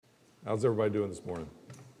How's everybody doing this morning?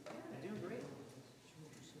 Doing great.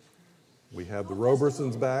 We have the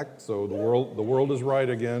Robersons back, so the world is right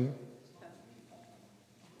again.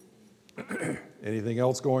 Anything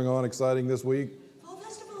else going on exciting this week? Fall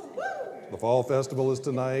Festival. The Fall Festival is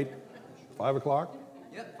tonight, 5 o'clock?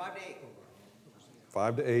 Yep, 5 to 8.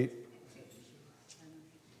 5 to 8.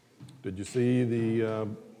 Did you see the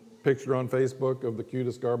picture on Facebook of the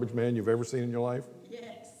cutest garbage man you've ever seen in your life?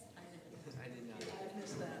 Yes, I I did not. I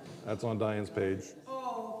missed that. That's on Diane's page.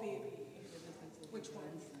 Oh, baby. Which one?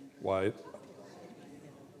 Wyatt,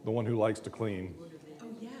 the one who likes to clean. Oh,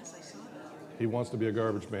 yes, I saw that. He wants to be a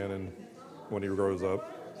garbage man when he grows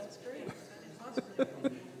up. That's great.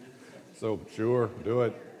 Awesome. So sure, do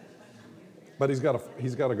it. But he's got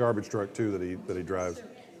a garbage truck too that he drives.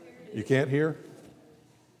 You can't hear?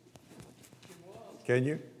 Can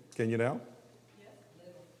you? Can you now?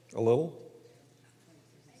 A little?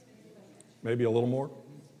 Maybe a little more?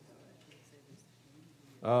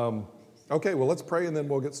 Okay, well, let's pray and then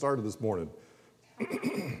we'll get started this morning.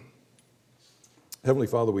 Heavenly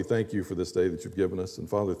Father, we thank you for this day that you've given us. And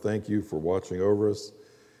Father, thank you for watching over us.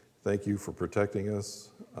 Thank you for protecting us.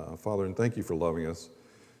 Father, and thank you for loving us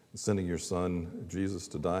and sending your Son, Jesus,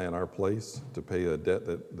 to die in our place, to pay a debt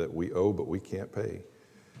that we owe but we can't pay.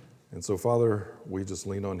 And so, Father, we just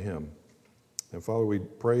lean on him. And Father, we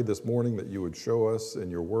pray this morning that you would show us in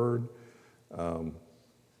your word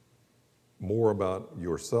more about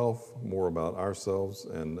yourself, more about ourselves,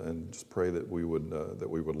 and just pray that we would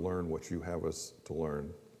learn what you have us to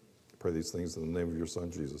learn. Pray these things in the name of your Son,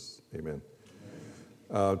 Jesus. Amen.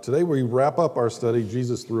 Today we wrap up our study,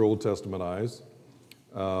 Jesus Through Old Testament Eyes.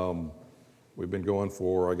 We've been going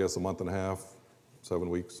for, I guess, a month and a half, 7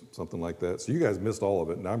 weeks, something like that. So you guys missed all of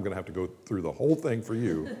it. Now I'm going to have to go through the whole thing for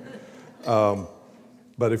you.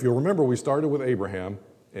 But if you'll remember, we started with Abraham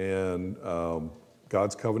and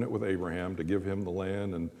God's covenant with Abraham to give him the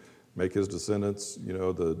land and make his descendants,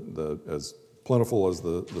 the as plentiful as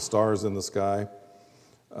the stars in the sky.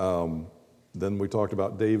 Then we talked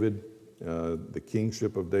about David, the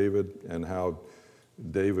kingship of David, and how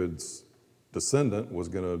David's descendant was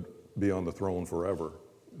going to be on the throne forever,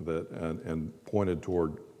 and pointed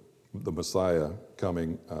toward the Messiah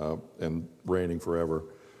coming and reigning forever.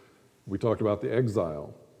 We talked about the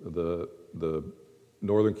exile, the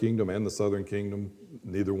northern kingdom and the southern kingdom.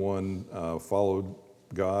 Neither one followed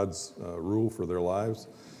God's rule for their lives,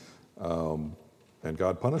 and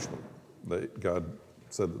God punished them. God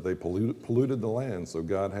said that they polluted the land, so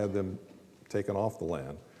God had them taken off the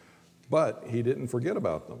land. But he didn't forget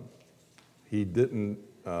about them. He didn't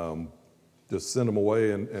just send them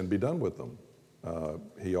away and be done with them.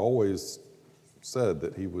 He always said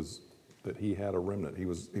that he had a remnant. He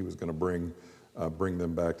was going to bring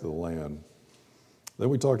them back to the land. Then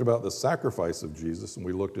we talked about the sacrifice of Jesus, and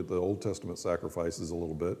we looked at the Old Testament sacrifices a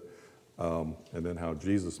little bit, and then how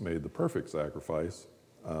Jesus made the perfect sacrifice.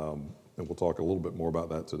 And we'll talk a little bit more about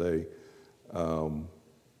that today.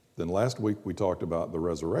 Then last week we talked about the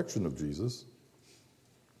resurrection of Jesus,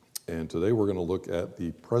 and today we're going to look at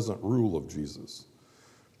the present rule of Jesus.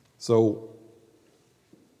 So,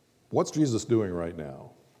 what's Jesus doing right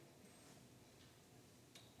now?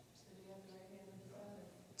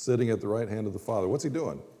 Sitting at the right hand of the Father. What's he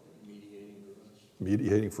doing?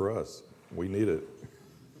 Mediating for us. We need it.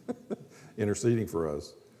 Interceding for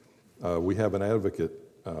us. We have an advocate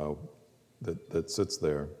that sits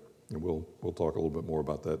there, and we'll talk a little bit more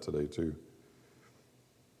about that today too.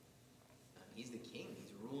 He's the king.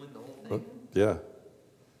 He's ruling the whole thing. Yeah.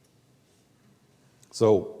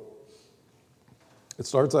 So it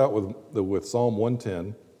starts out with Psalm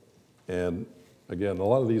 110, and again, a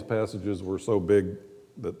lot of these passages were so big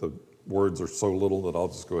that the words are so little that I'll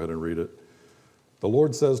just go ahead and read it. The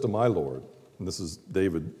Lord says to my Lord, and this is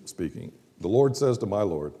David speaking, the Lord says to my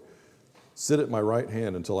Lord, sit at my right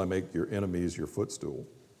hand until I make your enemies your footstool.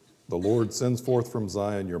 The Lord sends forth from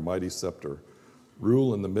Zion your mighty scepter.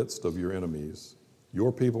 Rule in the midst of your enemies.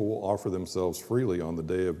 Your people will offer themselves freely on the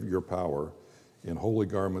day of your power. In holy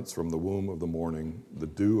garments from the womb of the morning, the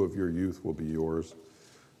dew of your youth will be yours.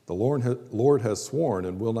 The Lord has sworn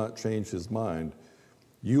and will not change his mind.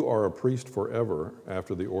 You are a priest forever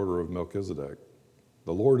after the order of Melchizedek.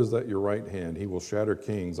 The Lord is at your right hand. He will shatter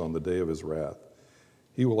kings on the day of his wrath.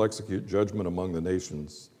 He will execute judgment among the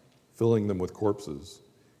nations, filling them with corpses.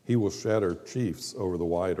 He will shatter chiefs over the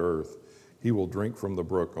wide earth. He will drink from the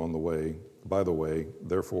brook by the way,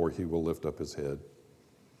 therefore he will lift up his head.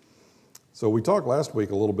 So we talked last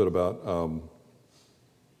week a little bit about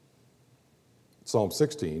Psalm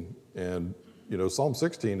 16, and Psalm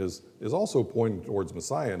 16 is also pointing towards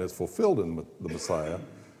Messiah and is fulfilled in the Messiah.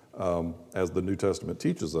 as the New Testament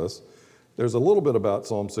teaches us. There's a little bit about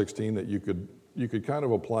Psalm 16 that you could kind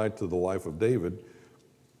of apply to the life of David.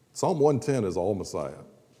 Psalm 110 is all Messiah,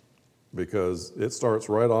 because it starts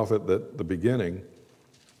right off at the beginning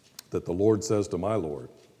that the Lord says to my Lord.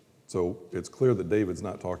 So it's clear that David's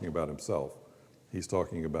not talking about himself. He's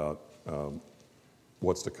talking about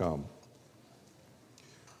what's to come.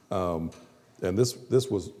 And this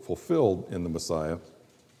was fulfilled in the Messiah.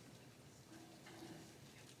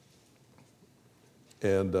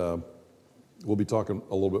 And we'll be talking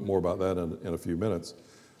a little bit more about that in a few minutes.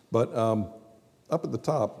 But up at the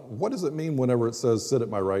top, what does it mean whenever it says, sit at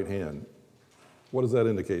my right hand? What does that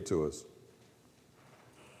indicate to us?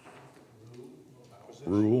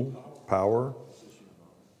 Rule, power,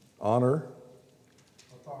 honor,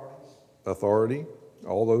 authority,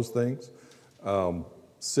 all those things.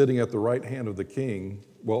 Sitting at the right hand of the king.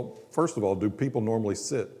 Well, first of all, do people normally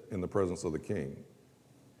sit in the presence of the king,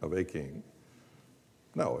 of a king?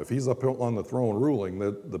 No, if he's up on the throne ruling,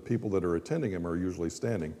 the people that are attending him are usually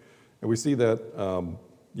standing. And we see that,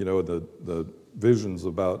 the visions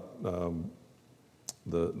about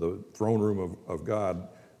the throne room of God,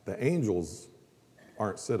 the angels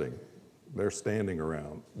aren't sitting. They're standing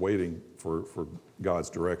around waiting for God's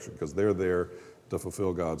direction, because they're there to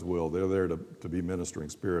fulfill God's will. They're there to be ministering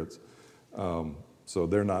spirits. So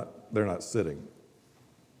they're not sitting.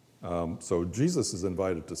 So Jesus is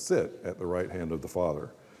invited to sit at the right hand of the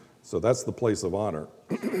Father. So that's the place of honor.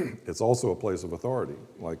 It's also a place of authority,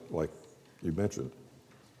 like you mentioned.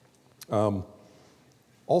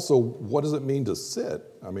 Also, what does it mean to sit?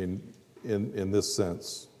 I mean, in this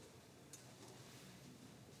sense.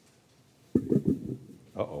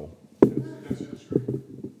 Uh-oh.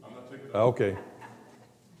 Okay.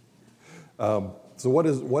 So what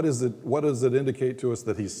does it indicate to us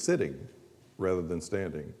that he's sitting rather than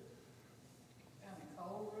standing?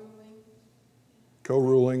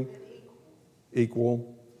 Co-ruling,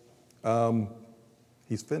 equal.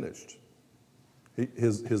 He's finished.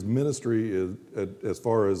 His ministry is, as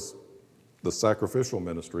far as the sacrificial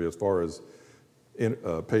ministry, as far as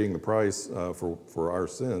paying the price for our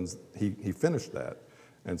sins, he finished that.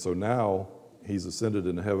 And so now he's ascended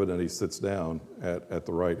into heaven and he sits down at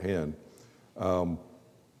the right hand.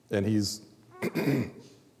 And he's,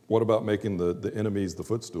 what about making the enemies the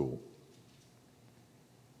footstool?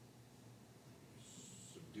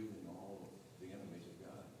 Subduing all of the enemies of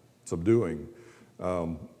God. Subduing.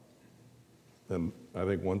 And I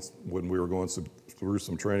think once when we were going through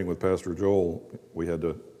some training with Pastor Joel, we had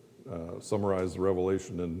to summarize the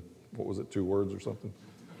Revelation in, what was it, 2 words or something?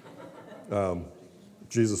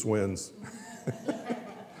 Jesus wins.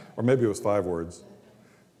 Or maybe it was 5 words.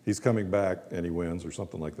 He's coming back and he wins, or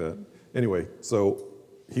something like that. Anyway, so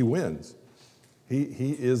he wins.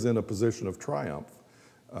 He is in a position of triumph.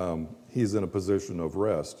 He's in a position of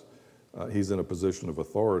rest. He's in a position of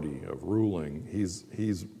authority, of ruling.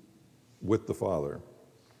 He's with the Father.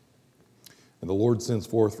 And the Lord sends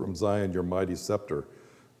forth from Zion your mighty scepter.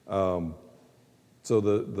 So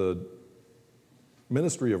the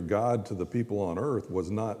ministry of God to the people on earth was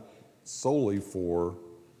not solely for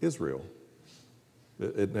Israel.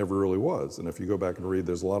 It never really was. And if you go back and read,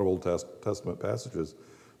 there's a lot of Old Testament passages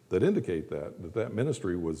that indicate that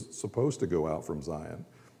ministry was supposed to go out from Zion.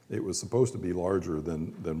 It was supposed to be larger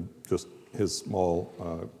than just his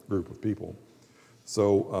small group of people.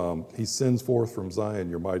 So he sends forth from Zion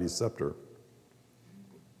your mighty scepter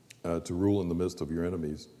to rule in the midst of your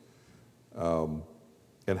enemies.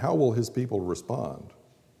 And how will his people respond?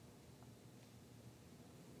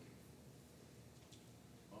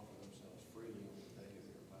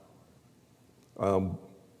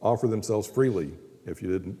 Offer themselves freely. If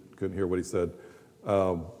you couldn't hear what he said,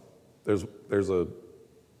 there's a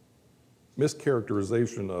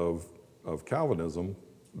mischaracterization of Calvinism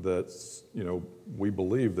that's, we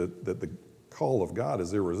believe that the call of God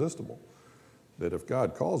is irresistible. That if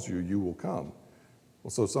God calls you, you will come. Well,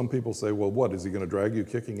 so some people say, well, what, is he going to drag you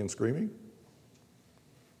kicking and screaming?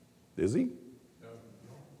 Is he? No.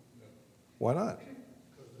 Why not?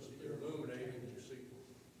 Because you're illuminating your secret.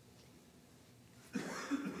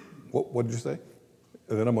 What did you say?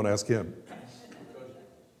 And then I'm going to ask him. Because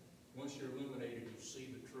once you're illuminated, you see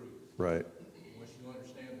the truth. Right. Once you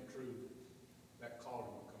understand the truth, that calling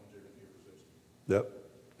becomes irresistible. Yep.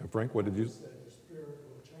 And Frank, what did you say? The Spirit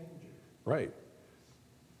will change you. Right.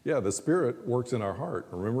 Yeah, the Spirit works in our heart.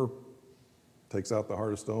 Remember, takes out the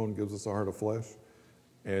heart of stone, gives us a heart of flesh.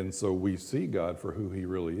 And so we see God for who he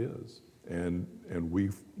really is. And we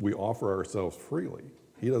offer ourselves freely.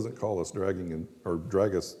 He doesn't call us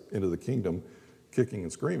drag us into the kingdom kicking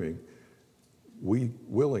and screaming. We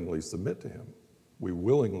willingly submit to him we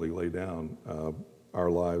willingly lay down our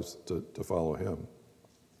lives to follow him.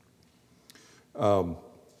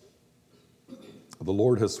 The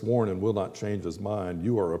Lord has sworn and will not change his mind.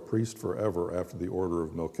 You are a priest forever after the order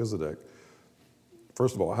of Melchizedek.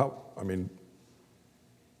 First of all,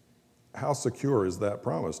 how secure is that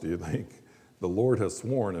promise, do you think? The Lord has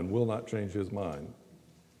sworn and will not change his mind.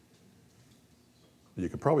 You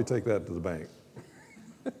could probably take that to the bank.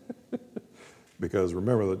 Because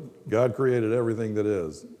remember that God created everything that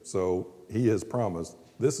is. So he has promised,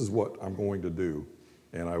 this is what I'm going to do,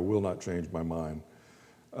 and I will not change my mind.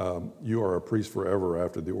 You are a priest forever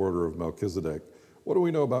after the order of Melchizedek. What do we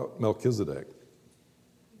know about Melchizedek?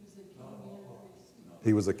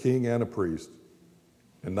 He was a king and a priest,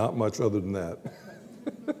 and not much other than that.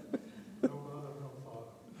 No mother, no father.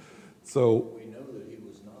 So, We know that he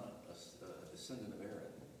was not a descendant of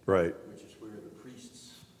Aaron, right, which is where the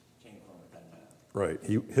priests came from at that time. right.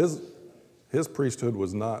 His priesthood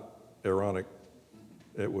was not Aaronic.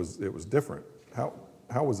 It was different.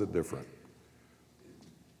 How was it different?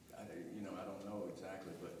 I don't know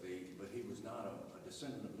exactly, but he was not a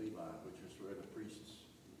descendant of Levi, which is where the priests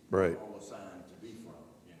Right. were all assigned to be from.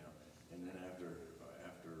 And then after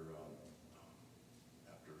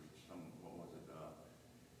some, what was it?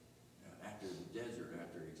 After the desert,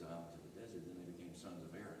 after exile to the desert, then they became sons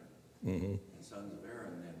of Aaron. Mm-hmm. And sons of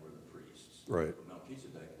Aaron then were the priests. Right. But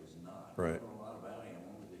Melchizedek was not. Right. I don't know a lot about him,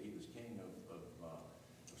 only that he was king of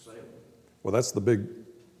Salem, Well, that's the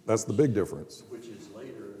big difference. which is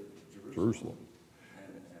later Jerusalem. Jerusalem.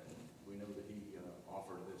 And we know that he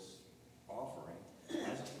offered this offering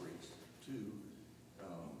as a priest to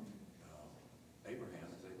Abraham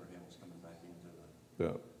as Abraham was coming back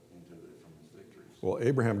Yeah. from his victories. Well,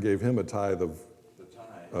 Abraham gave him a tithe of The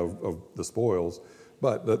tithe. of the spoils.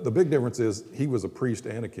 But the big difference is he was a priest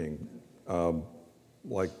and a king,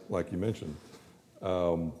 like you mentioned.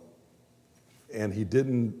 And he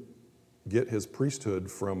didn't get his priesthood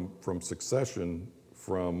from succession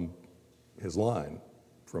from his line,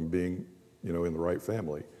 from being, in the right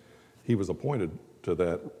family. He was appointed to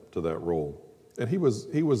that role. And he was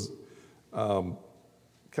kind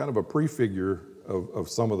of a prefigure of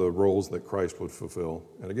some of the roles that Christ would fulfill.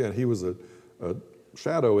 And again, he was a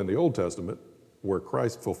shadow in the Old Testament where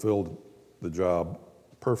Christ fulfilled the job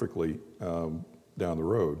perfectly down the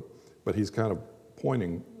road. But he's kind of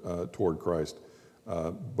pointing toward Christ,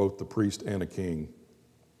 both the priest and a king.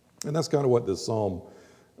 And that's kind of what this psalm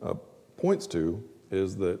points to,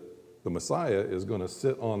 is that the Messiah is going to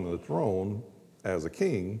sit on the throne as a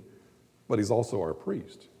king, but he's also our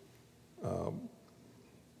priest.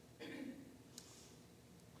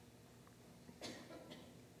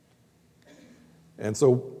 And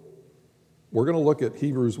so we're going to look at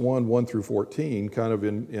Hebrews 1 through 14, kind of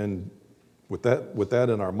in with that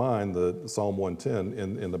in our mind, the Psalm 110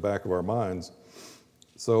 in the back of our minds.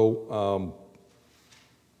 So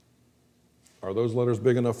are those letters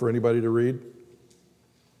big enough for anybody to read?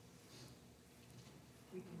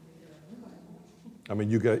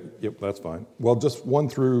 Yep, that's fine. Well, just 1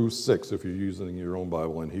 through 6 if you're using your own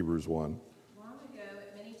Bible in Hebrews 1. Long ago,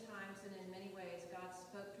 at many times and in many ways, God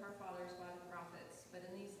spoke to our fathers by the prophets, but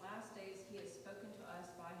in these last days he has spoken to us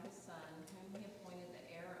by his Son, whom he appointed the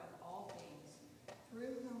heir of all things,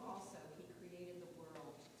 through whom also he created the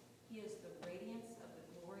world. He is the radiance of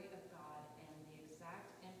the glory of God and the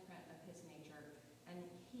exact imprint of his nature, and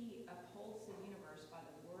he upholds the universe by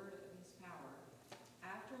the word of his power.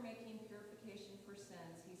 After making purification for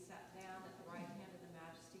sins, he sat down at the right hand of the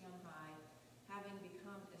Majesty on high, having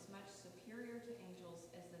become as much superior to angels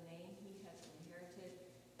as the name he has inherited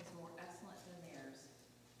is more excellent than theirs.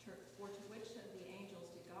 For to which of the angels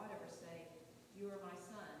did God ever say, "You are my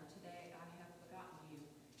son, today I have begotten you"?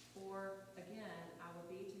 Or again, "I will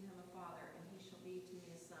be to him a father, and he shall be to me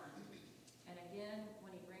a son"? And again,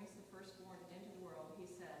 when he brings the firstborn into the world, he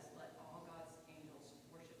says, "Let all God's angels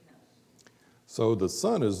worship him." So the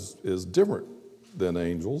Son is different than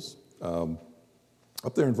angels.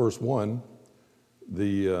 Up there in verse 1,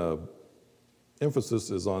 the emphasis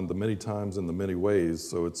is on the many times and the many ways.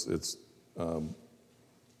 So it's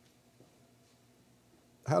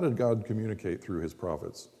how did God communicate through his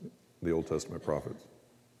prophets, the Old Testament prophets,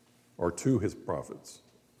 or to his prophets?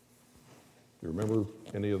 You remember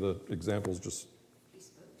any of the examples? Just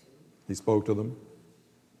he spoke to them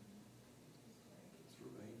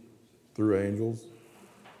through angels.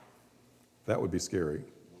 That would be scary.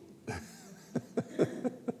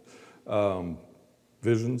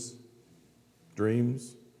 Visions,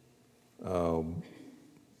 dreams, burning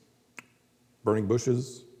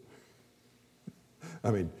bushes.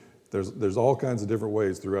 There's all kinds of different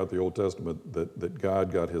ways throughout the Old Testament that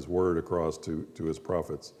God got his word across to his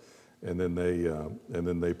prophets, and then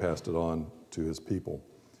they passed it on to his people.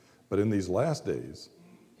 But in these last days,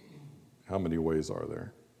 how many ways are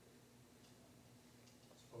there?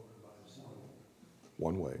 Spoken by his son.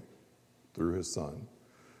 One way, through his son.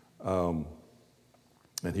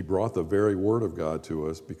 And he brought the very word of God to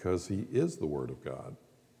us because he is the word of God.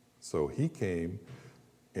 So he came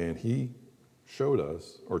and he showed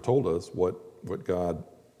us or told us what God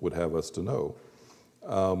would have us to know.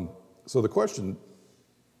 So the question,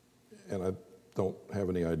 and I don't have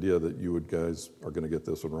any idea that you guys are going to get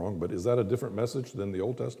this one wrong, but is that a different message than the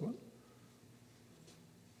Old Testament?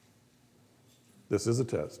 This is a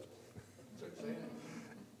test.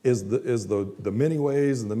 Is the many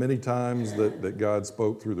ways and the many times that God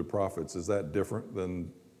spoke through the prophets, is that different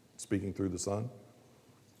than speaking through the Son?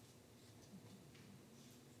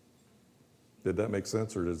 Did that make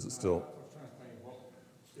sense, or is it still?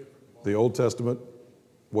 The Old Testament,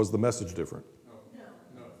 was the message different?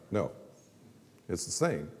 No. It's the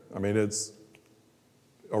same. I mean, it's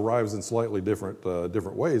arrives in slightly different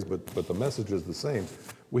ways, but the message is the same.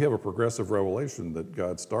 We have a progressive revelation that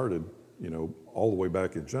God started, all the way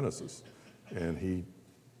back in Genesis, and he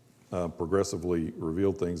progressively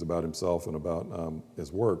revealed things about himself and about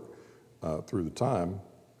his work through the time.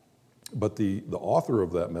 But the author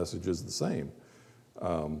of that message is the same.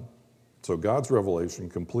 So God's revelation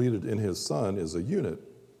completed in his Son is a unit,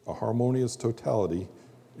 a harmonious totality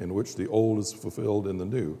in which the old is fulfilled in the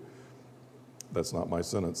new. That's not my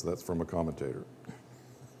sentence, that's from a commentator.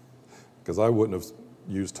 Because I wouldn't have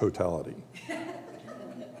used totality.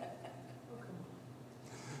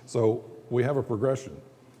 So we have a progression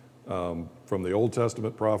from the Old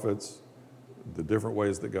Testament prophets, the different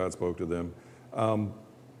ways that God spoke to them.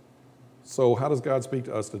 So how does God speak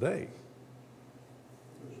to us today?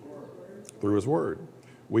 Through his word.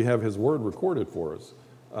 We have his word recorded for us.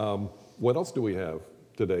 What else do we have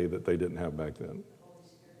today that they didn't have back then?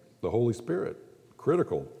 The Holy Spirit,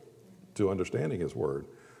 critical to understanding his word,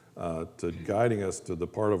 to guiding us to the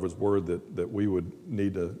part of his word that we would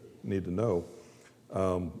need to know.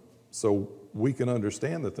 So we can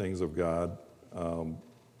understand the things of God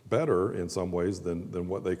better in some ways than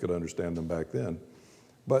what they could understand them back then.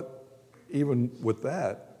 But even with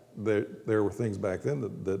that, there were things back then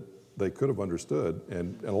that they could have understood,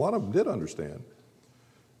 and a lot of them did understand.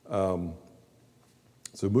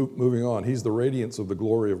 So moving on, he's the radiance of the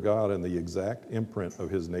glory of God and the exact imprint of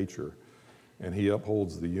his nature, and he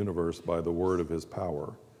upholds the universe by the word of his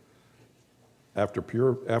power.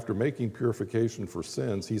 After making purification for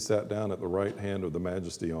sins, he sat down at the right hand of the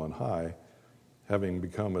Majesty on high, having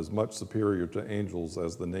become as much superior to angels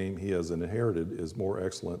as the name he has inherited is more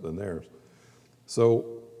excellent than theirs.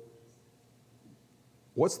 So,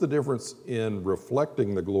 what's the difference in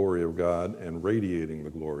reflecting the glory of God and radiating the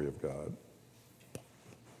glory of God?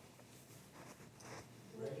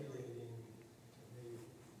 Radiating to me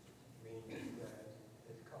means that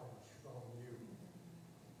it comes from you.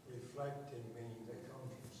 Reflecting means it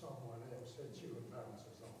comes from someone else, hits you and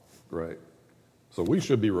bounces off. Right. So we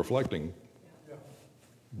should be reflecting, Yeah.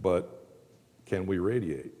 but can we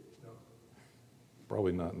radiate? No.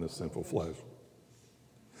 Probably not in this sinful flesh.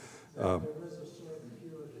 There is a certain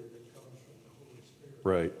purity that comes from the Holy Spirit.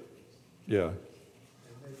 Right. Yeah. And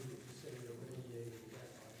maybe you could say you're radiating that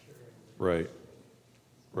by sharing. Right.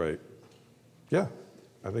 Right. Yeah,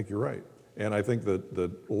 I think you're right. And I think that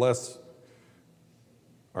the less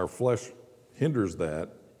our flesh hinders that,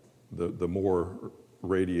 the more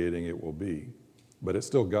radiating it will be. But it's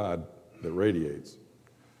still God that radiates.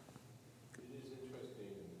 It is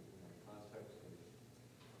interesting in the context of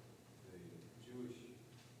the Jewish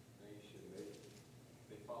nation,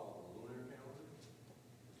 they follow the lunar calendar, which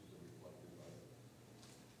is reflected by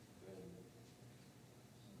then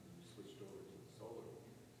you switched over to the solar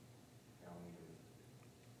calendar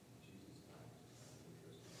in Jesus' time.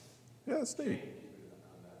 Interesting. Yeah, it's neat. Keep it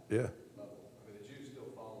on that Yeah. level. I mean, the Jews still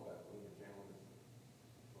follow that lunar calendar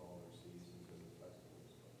for all their seasons and the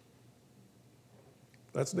festivals.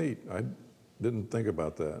 That's neat. I didn't think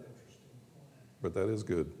about that. But that is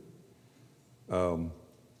good.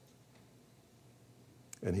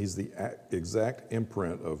 And he's the exact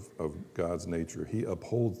imprint of God's nature. He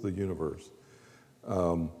upholds the universe.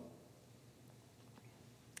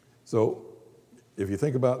 So if you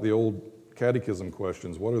think about the old catechism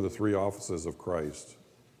questions, what are the three offices of Christ?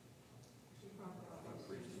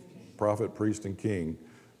 Prophet, priest, and king.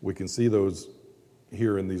 We can see those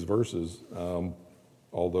here in these verses,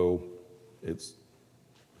 although its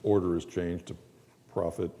order is changed to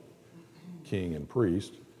prophet, king, and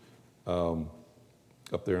priest.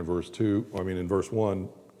 up there in verse 2, in verse 1,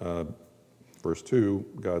 verse 2,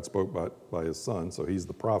 God spoke by his son, so he's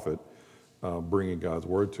the prophet bringing God's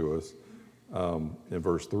word to us. In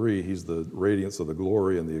verse 3, he's the radiance of the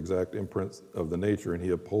glory and the exact imprint of the nature, and he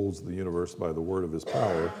upholds the universe by the word of his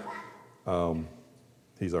power.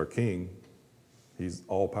 He's our king. He's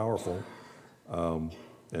all-powerful. And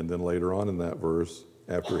then later on in that verse,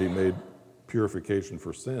 after he made purification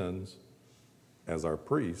for sins as our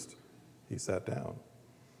priest, he sat down.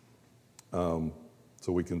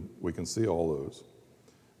 So we can see all those.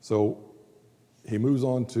 So he moves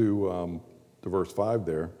on to verse 5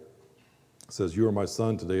 there. It says, "You are my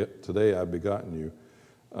son, today I've begotten you."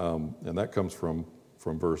 And that comes from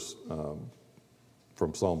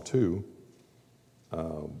Psalm 2,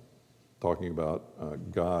 talking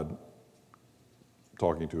about God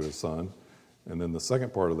talking to his son. And then the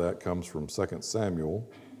second part of that comes from 2 Samuel.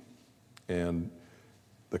 And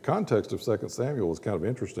the context of 2 Samuel is kind of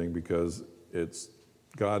interesting because it's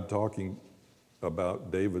God talking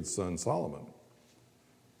about David's son Solomon.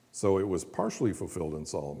 So it was partially fulfilled in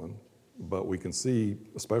Solomon, but we can see,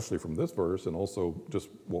 especially from this verse and also just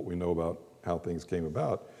what we know about how things came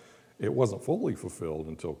about, it wasn't fully fulfilled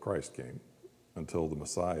until Christ came, until the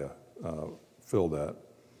Messiah filled that.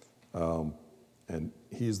 And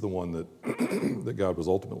he's the one that, that God was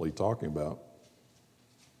ultimately talking about.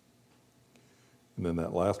 And then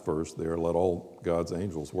that last verse there, "Let all God's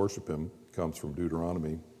angels worship him," comes from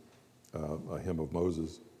Deuteronomy, a hymn of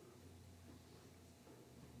Moses.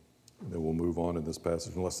 And then we'll move on in this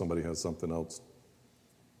passage unless somebody has something else.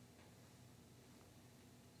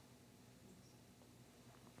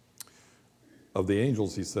 Of the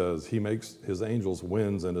angels, he says, "He makes his angels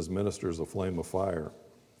winds and his ministers a flame of fire."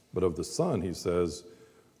 But of the Son, he says,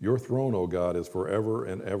 "Your throne, O God, is forever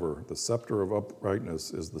and ever. The scepter of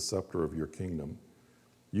uprightness is the scepter of your kingdom.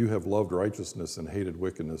 You have loved righteousness and hated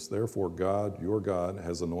wickedness. Therefore, God, your God,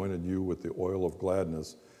 has anointed you with the oil of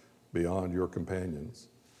gladness beyond your companions.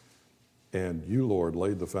 And you, Lord,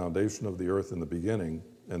 laid the foundation of the earth in the beginning,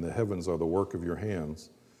 and the heavens are the work of your hands.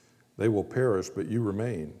 They will perish, but you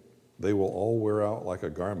remain. They will all wear out like a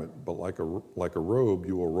garment, but like a robe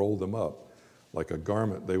you will roll them up. Like a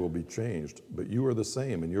garment they will be changed, but you are the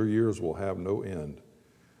same, and your years will have no end."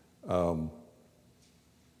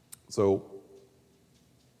 So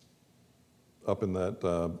up in that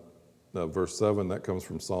verse 7, that comes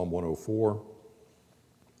from Psalm 104.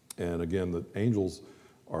 And again, the angels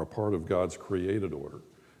are a part of God's created order.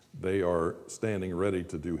 They are standing ready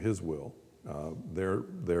to do his will.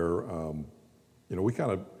 We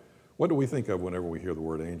kind of, what do we think of whenever we hear the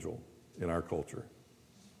word angel in our culture?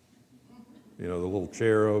 The little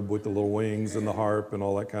cherub with the little wings and the harp and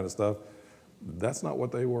all that kind of stuff. That's not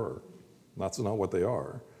what they were. That's not what they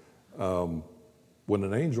are. When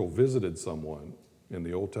an angel visited someone in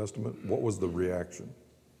the Old Testament, what was the reaction?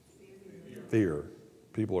 Fear.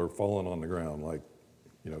 People are falling on the ground like,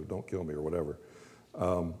 don't kill me or whatever.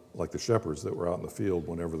 Like the shepherds that were out in the field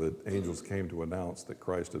whenever the angels came to announce that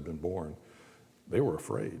Christ had been born. They were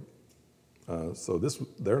afraid. So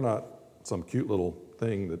they're not some cute little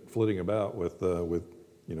thing that flitting about with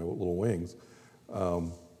little wings.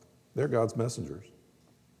 They're God's messengers.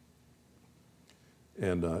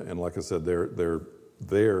 And like I said, they're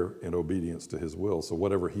there in obedience to his will. So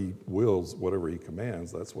whatever he wills, whatever he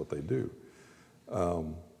commands, that's what they do.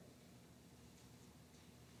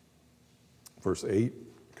 Verse 8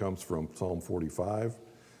 comes from Psalm 45,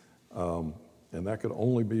 and that could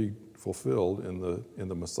only be fulfilled in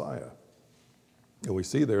the Messiah. And we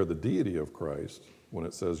see there the deity of Christ when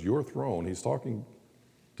it says, "Your throne," he's talking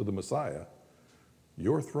to the Messiah,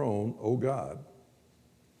 "Your throne, O God."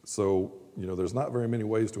 So, there's not very many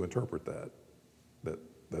ways to interpret that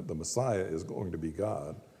the Messiah is going to be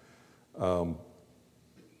God. And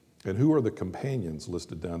who are the companions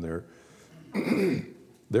listed down there?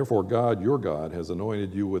 "Therefore, God, your God, has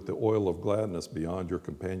anointed you with the oil of gladness beyond your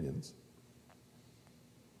companions."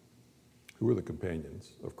 Who are the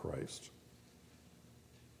companions of Christ?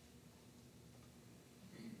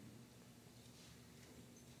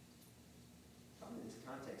 Probably in this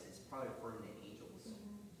context, it's probably referring to angels.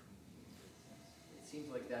 It seems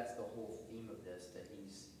like that's the whole theme of this, that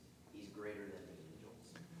he's greater than the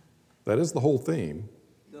angels. That is the whole theme.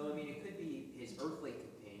 Though, it could be his earthly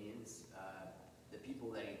companions, the people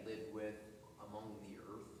that he lived with among the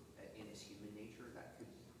earth in his human nature. That could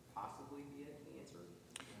possibly be it, the answer.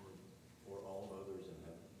 Or all mothers in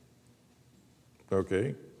heaven.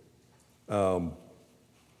 Okay.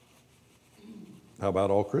 How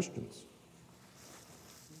about all Christians?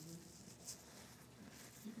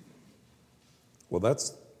 Well,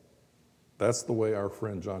 that's the way our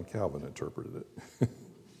friend John Calvin interpreted it.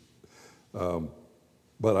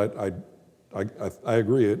 But I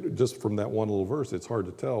agree. Just from that one little verse, it's hard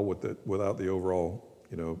to tell without the overall,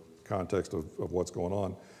 context of what's going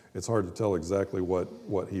on. It's hard to tell exactly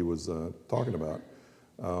what he was talking about.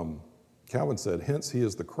 Calvin said, "Hence he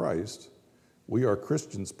is the Christ. We are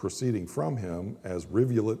Christians proceeding from him as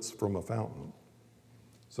rivulets from a fountain."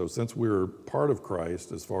 So since we're part of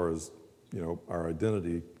Christ, as far as our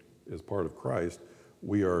identity is part of Christ,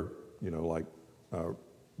 we are like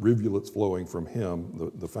rivulets flowing from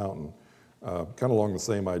him, the fountain. Kind of along the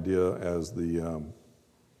same idea as the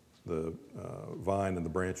vine and the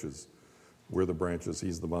branches. We're the branches,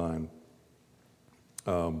 he's the vine.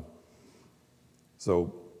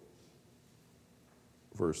 So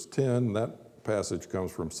verse 10, that passage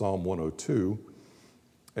comes from Psalm 102,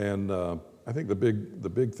 and I think the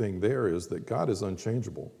big thing there is that God is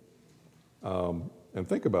unchangeable. And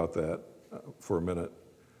think about that for a minute.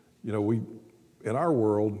 We in our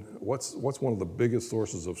world, what's one of the biggest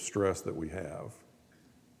sources of stress that we have?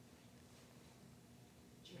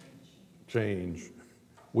 Change.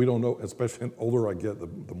 We don't know, especially the older I get,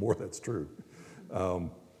 the more that's true.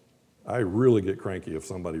 I really get cranky if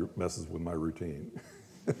somebody messes with my routine.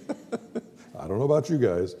 I don't know about you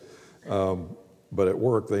guys, but at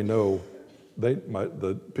work they know,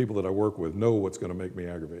 the people that I work with know what's going to make me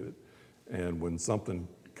aggravated. And when something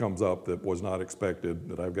comes up that was not expected,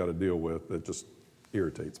 that I've got to deal with, that just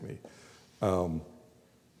irritates me.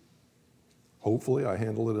 Hopefully I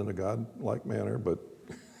handle it in a God-like manner, but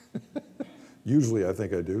usually I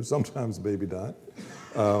think I do. Sometimes maybe not.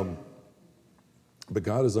 But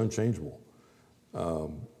God is unchangeable.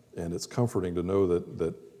 And it's comforting to know that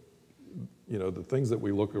the things that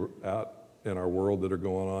we look at in our world that are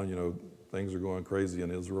going on, things are going crazy in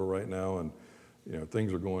Israel right now, and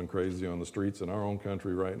things are going crazy on the streets in our own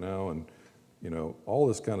country right now, and all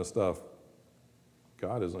this kind of stuff.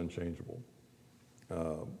 God is unchangeable,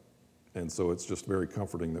 and so it's just very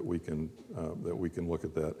comforting that we can look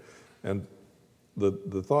at that. And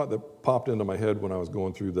the thought that popped into my head when I was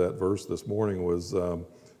going through that verse this morning was the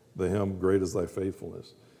hymn "Great Is Thy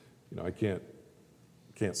Faithfulness." I can't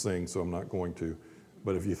sing, so I'm not going to.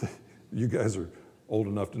 But if you guys are old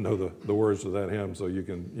enough to know the words to that hymn, so you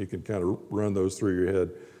can kind of run those through your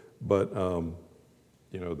head. But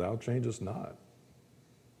 "Thou changest not,"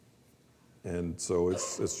 and so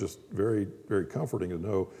it's just very, very comforting to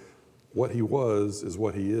know what he was is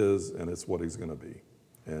what he is, and it's what he's going to be.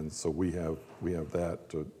 And so we have that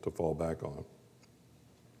to fall back on.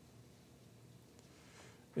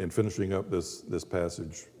 And finishing up this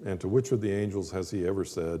passage, "And to which of the angels has he ever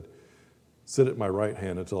said, 'Sit at my right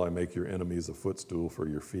hand until I make your enemies a footstool for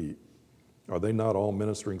your feet'? Are they not all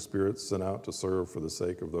ministering spirits sent out to serve for the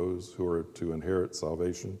sake of those who are to inherit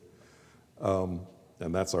salvation?" And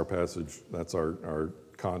that's our passage. That's our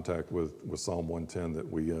contact with Psalm 110 that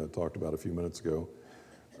we talked about a few minutes ago.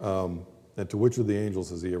 "And to which of the angels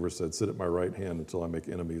has he ever said, 'Sit at my right hand until I make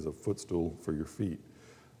enemies a footstool for your feet'?"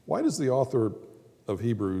 Why does the author of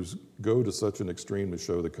Hebrews go to such an extreme to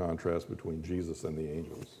show the contrast between Jesus and the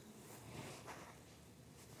angels?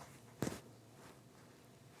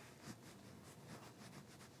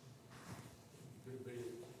 Could be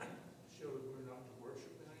show that we're not to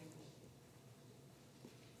worship the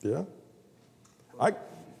angels. Yeah?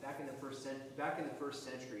 Back in the first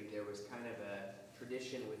century, there was kind of a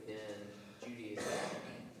tradition within Judaism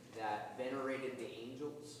that venerated the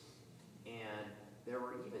angels, and there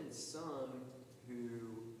were even some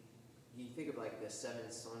who, you think of like the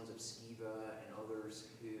 7 sons of Sceva and others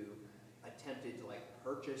who attempted to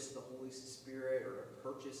purchase the Holy Spirit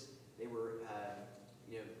they were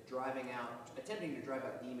attempting to drive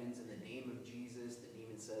out demons in the name of Jesus. The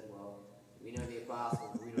demons said, "Well, we know the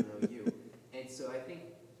apostles, we don't know you." And so I think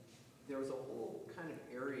there was a whole kind of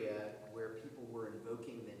area where people were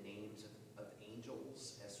invoking the names of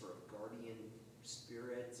angels as sort of guardian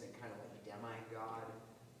spirits and kind of like demigod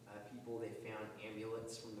people. They found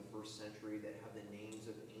amulets from the first century that have the names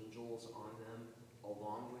of angels on them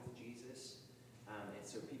along with Jesus. And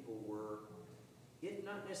so people were, if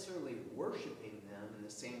not necessarily worshiping them in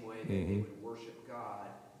the same way that they would worship God,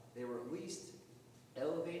 they were at least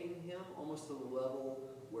elevating him almost to the level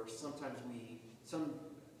where sometimes some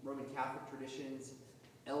Roman Catholic traditions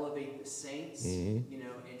elevate the saints, and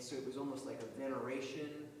so it was almost like a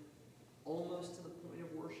veneration, almost to the point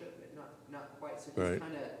of worship, but not quite. So he's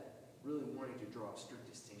kind of really wanting to draw a strict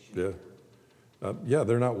distinction. Yeah,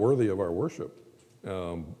 they're not worthy of our worship.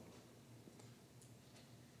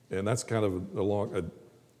 And that's kind of the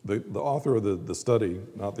author of the study,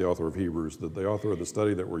 not the author of Hebrews, the author of the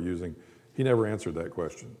study that we're using, he never answered that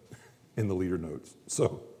question in the leader notes.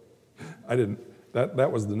 So I didn't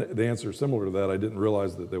that was the answer similar to that. I didn't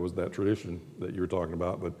realize that there was that tradition that you were talking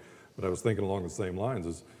about, but I was thinking along the same lines.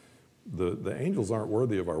 Is the angels aren't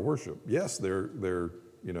worthy of our worship? Yes, they're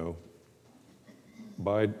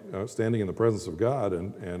by standing in the presence of God,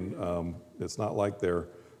 and it's not like they're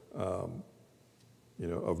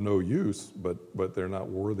of no use, but they're not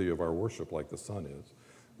worthy of our worship like the Son is.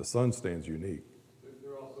 The Son stands unique.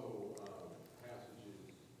 There are also passages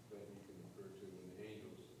that you can refer to when the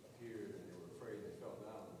angels appeared and they were afraid, they fell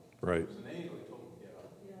down. Right. It was an angel that told them to get up.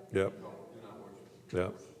 Yep. They told them, do not worship. Yep.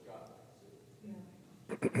 Worship God.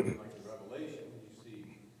 Like in Revelation, you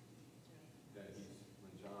see that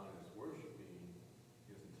when John is worshiping,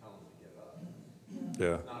 he doesn't tell him to get up.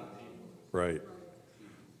 Yeah. It's not an angel. Right.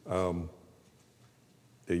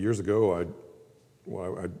 Years ago, I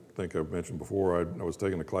think I've mentioned before, I was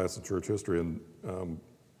taking a class in church history, and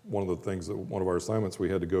one of the things that one of our assignments, we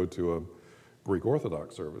had to go to a Greek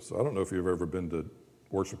Orthodox service. So I don't know if you've ever been to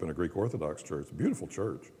worship in a Greek Orthodox church. It's a beautiful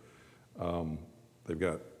church. They've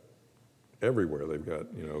got everywhere. They've got,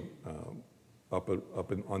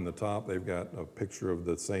 on the top, they've got a picture of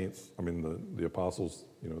the saints. I mean, the apostles,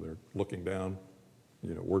 they're looking down,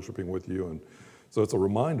 worshiping with you. And so it's a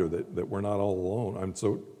reminder that we're not all alone. And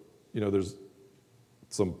so, there's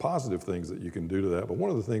some positive things that you can do to that. But one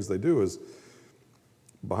of the things they do is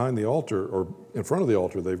behind the altar, or in front of the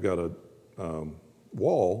altar, they've got a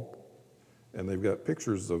wall, and they've got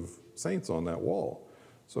pictures of saints on that wall.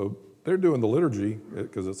 So they're doing the liturgy,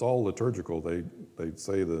 because it's all liturgical. They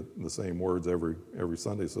say the same words every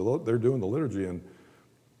Sunday. So they're doing the liturgy, and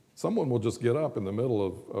someone will just get up in the middle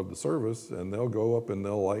of the service, and they'll go up and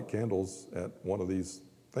they'll light candles at one of these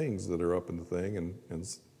things that are up in the thing, and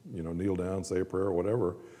kneel down, say a prayer or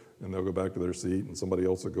whatever, and they'll go back to their seat, and somebody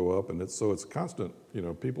else will go up, and it's constant.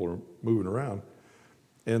 People are moving around.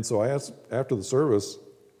 And so I asked, after the service,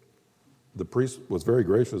 the priest was very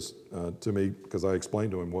gracious to me, because I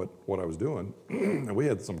explained to him what I was doing, and we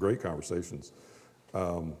had some great conversations.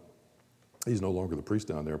 He's no longer the priest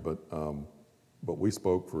down there, but we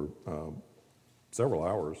spoke for several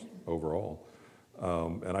hours overall.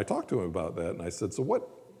 And I talked to him about that, and I said, so what?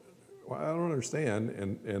 Well, I don't understand.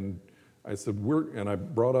 And I said, I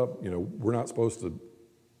brought up, we're not supposed to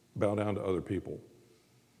bow down to other people.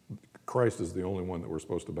 Christ is the only one that we're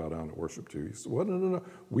supposed to bow down and worship to. He said, well, no.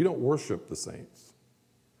 We don't worship the saints.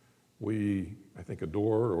 We, I think,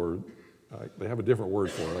 adore, or they have a different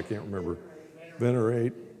word for it. I can't remember.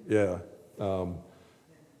 Venerate. Yeah.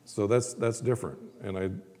 So that's different. And I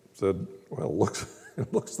said, well,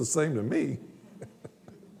 it looks the same to me.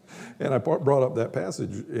 And I brought up that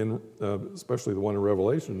passage, especially the one in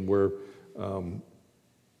Revelation, where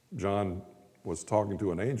John was talking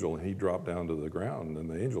to an angel, and he dropped down to the ground, and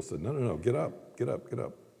the angel said, no, get up.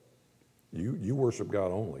 You worship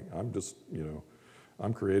God only. I'm just,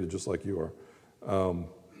 I'm created just like you are.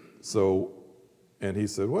 And he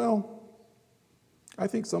said, well, I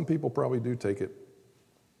think some people probably do take it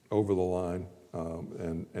over the line,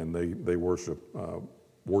 and they worship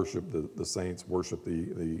the saints, worship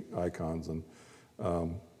the icons. And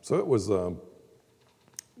so it was a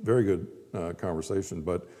very good conversation,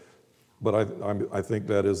 but I think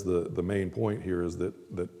that is the main point here, is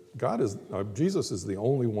that God is, Jesus is the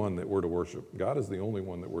only one that we're to worship. God is the only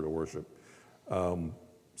one that we're to worship.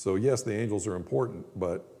 So yes, the angels are important,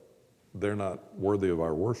 but they're not worthy of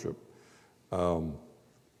our worship. And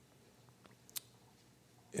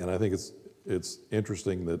I think it's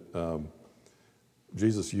interesting that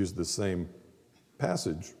Jesus used the same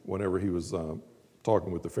passage whenever he was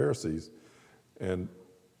talking with the Pharisees. And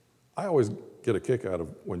I always get a kick out of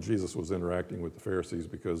when Jesus was interacting with the Pharisees,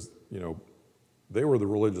 because, they were the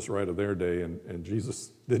religious right of their day, and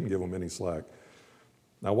Jesus didn't give them any slack.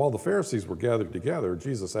 Now, while the Pharisees were gathered together,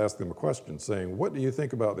 Jesus asked them a question, saying, what do you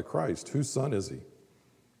think about the Christ? Whose son is he?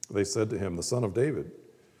 They said to him, the son of David.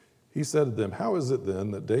 He said to them, how is it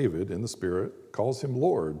then that David, in the Spirit, calls him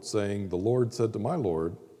Lord, saying, the Lord said to my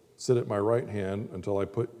Lord, sit at my right hand until I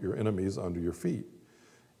put your enemies under your feet?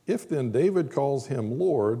 If then David calls him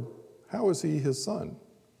Lord, how is he his son?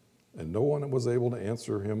 And no one was able to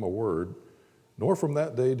answer him a word, nor from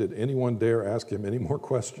that day did anyone dare ask him any more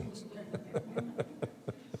questions.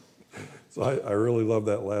 So I really love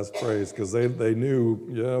that last phrase, because they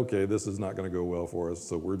knew, okay, this is not going to go well for us,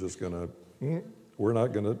 so we're just going to, we're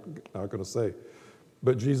not going to say.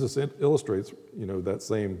 But Jesus illustrates, that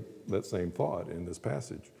same thought in this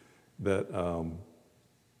passage, that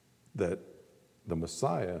the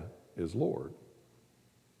Messiah is Lord.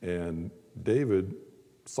 And David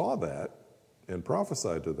saw that and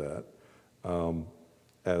prophesied to that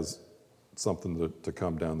as something to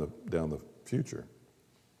come down the future.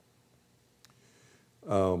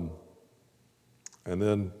 And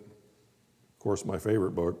then, of course, my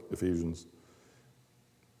favorite book, Ephesians.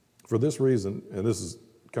 For this reason, and this is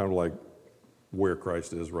kind of like where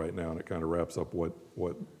Christ is right now, and it kind of wraps up what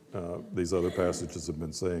these other passages have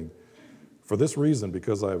been saying. For this reason,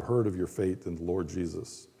 because I have heard of your faith in the Lord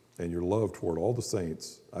Jesus and your love toward all the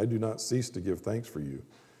saints, I do not cease to give thanks for you,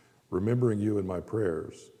 remembering you in my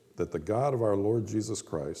prayers, that the God of our Lord Jesus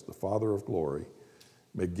Christ, the Father of glory,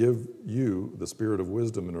 may give you the spirit of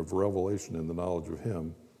wisdom and of revelation in the knowledge of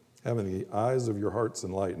him, having the eyes of your hearts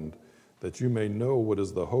enlightened, that you may know what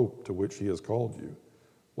is the hope to which he has called you,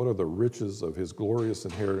 what are the riches of his glorious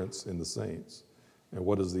inheritance in the saints, and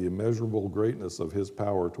what is the immeasurable greatness of his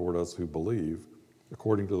power toward us who believe,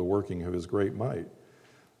 according to the working of his great might,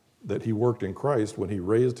 that he worked in Christ when he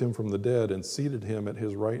raised him from the dead and seated him at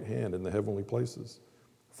his right hand in the heavenly places,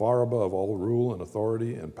 far above all rule and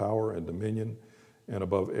authority and power and dominion, and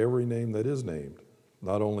above every name that is named,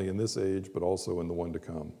 not only in this age, but also in the one to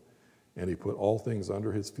come. And he put all things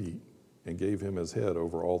under his feet and gave him as head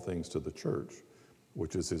over all things to the church,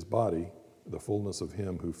 which is his body, the fullness of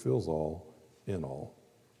him who fills all in all.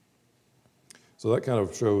 So that kind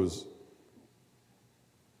of shows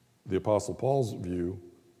the Apostle Paul's view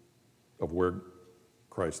of where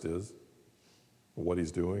Christ is, what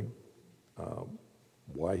he's doing,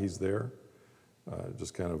 why he's there.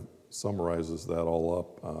 Just kind of summarizes that all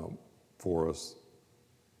up for us.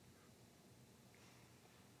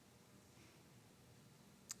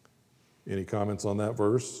 Any comments on that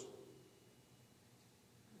verse?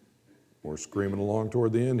 We're screaming along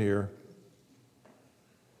toward the end here.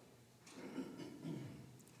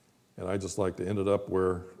 And I just like to end it up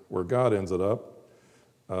where God ends it up,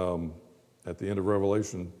 at the end of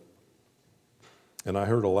Revelation. And I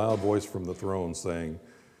heard a loud voice from the throne saying,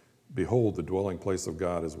 behold, the dwelling place of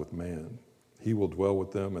God is with man. He will dwell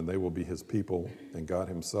with them, and they will be his people, and God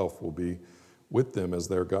himself will be with them as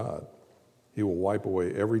their God. He will wipe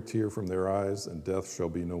away every tear from their eyes, and death shall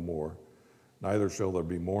be no more. Neither shall there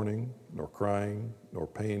be mourning, nor crying, nor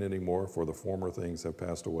pain anymore, for the former things have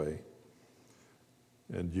passed away.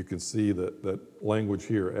 And you can see that language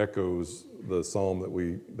here echoes the psalm that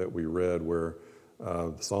we read, where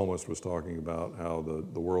the psalmist was talking about how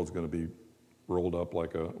the world's going to be rolled up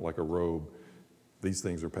like a robe. These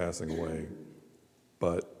things are passing away.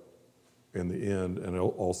 But in the end, and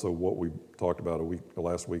also what we talked about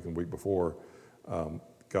last week and week before,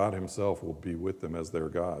 God himself will be with them as their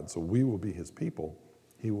God. So we will be his people,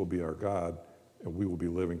 he will be our God, and we will be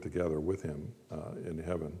living together with him in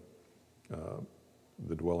heaven.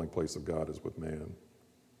 The dwelling place of God is with man.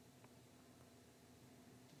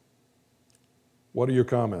 What are your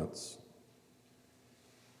comments?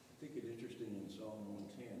 I think it's interesting in Psalm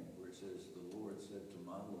 110 where it says, the Lord said to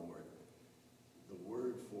my Lord. The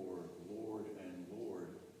word for Lord and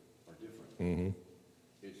Lord are different. Mm-hmm.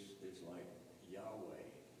 It's like Yahweh,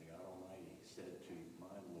 the God Almighty, said to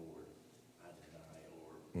my Lord, Adonai,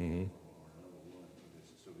 or another one.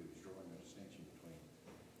 So he was drawing a distinction between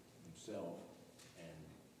himself and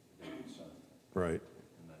David's son. Right.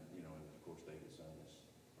 And then, and of course David's son is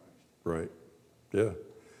Christ. Right. Yeah.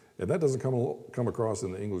 And that doesn't come across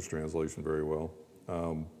in the English translation very well.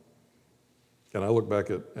 And I look back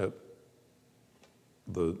at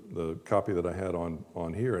the copy that I had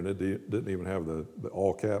on here, and it didn't even have the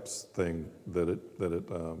all caps thing that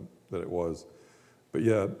it was. But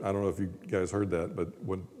yeah, I don't know if you guys heard that, but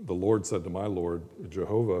when the Lord said to my Lord,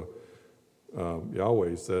 Jehovah,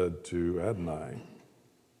 Yahweh said to Adonai.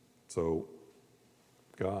 So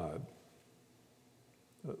God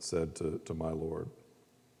said to my Lord.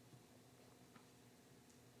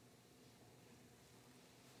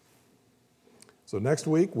 So next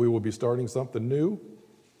week we will be starting something new,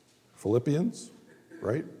 Philippians,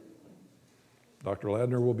 right? Dr.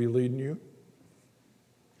 Ladner will be leading you.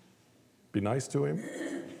 Be nice to him.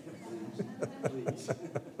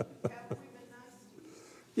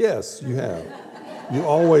 Yes, you have. You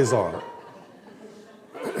always are.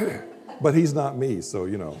 But he's not me, so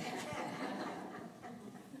Don't let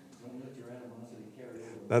your animosity carry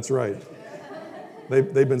over. That's right.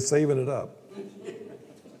 They've been saving it up.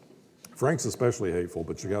 Frank's especially hateful,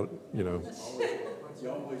 but you You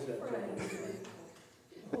always have trouble with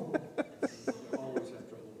Frank.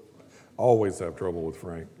 always have trouble with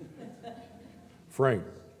Frank. Frank,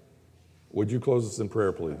 would you close us in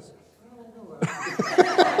prayer, please? Yeah,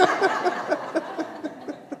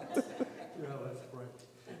 let's pray.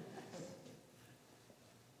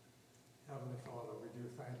 Heavenly Father, we do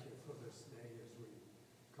thank you for this day as we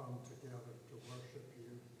come together to worship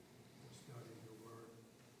you, to study your word.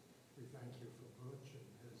 We thank you for Butch and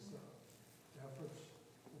his efforts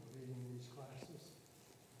in leading these classes.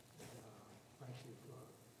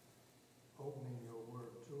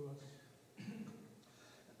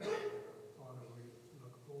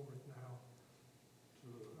 forward now to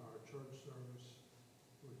our church service.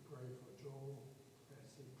 We pray for Joel as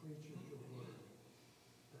he preaches your